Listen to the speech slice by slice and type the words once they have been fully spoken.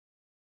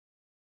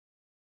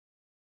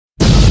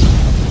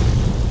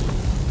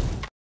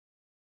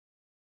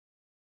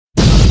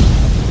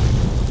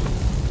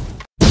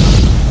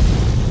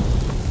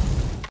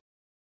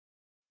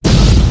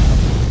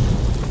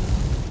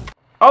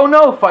Oh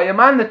no,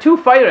 fireman, the 2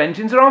 fire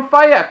engines are on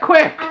fire.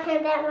 Quick! I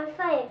can get my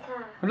fire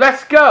car.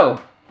 Let's go!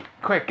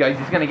 Quick, guys,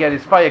 he's going to get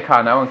his fire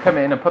car now and come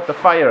in and put the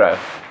fire out.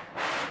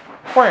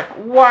 Quick,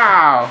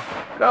 wow!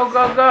 Go,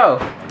 go, go!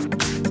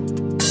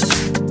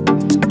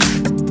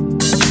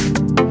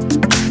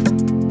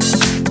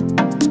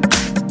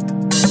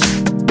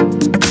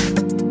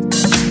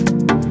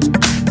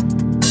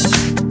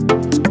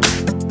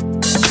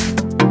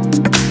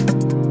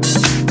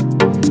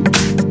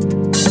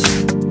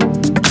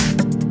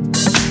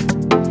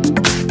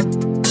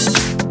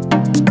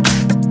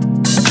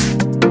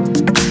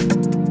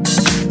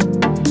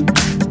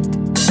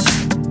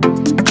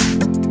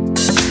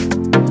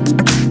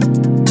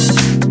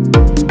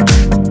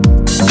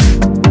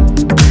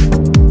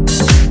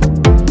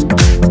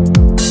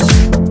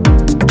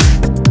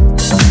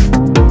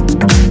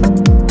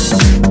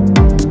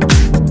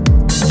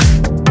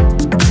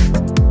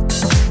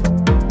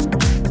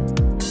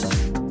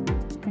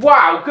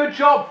 Wow, good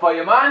job,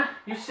 fireman.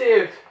 You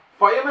saved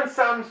Fireman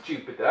Sam's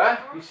Jupiter,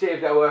 you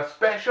saved our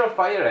special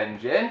fire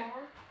engine,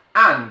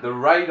 and the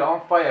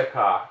ride-on fire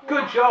car.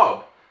 Good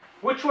job.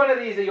 Which one of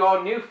these are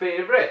your new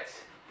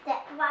favourites? The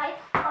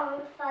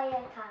ride-on fire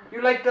car.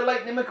 You like the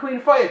Lightning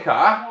McQueen fire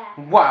car?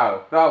 Yeah.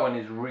 Wow, that one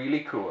is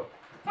really cool.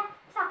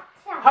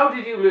 How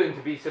did you learn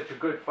to be such a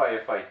good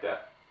firefighter?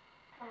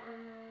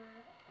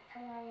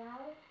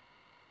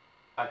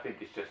 I think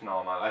it's just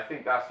normal. I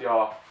think that's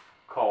your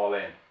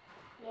calling.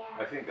 Yeah.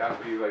 I think that's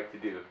what you like to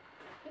do.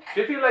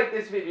 If you like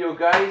this video,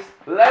 guys,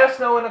 let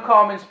us know in the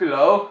comments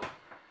below.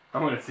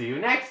 I'm going to see you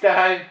next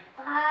time.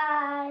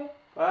 Bye.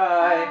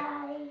 Bye.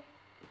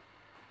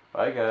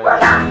 Bye. Bye, guys.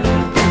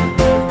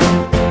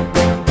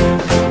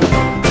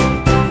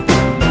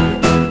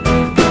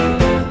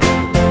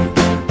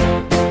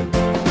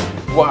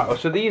 Wow,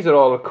 so these are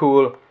all the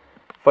cool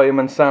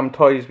Fireman Sam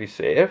toys we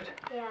saved.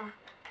 Yeah.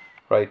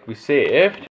 Right, we saved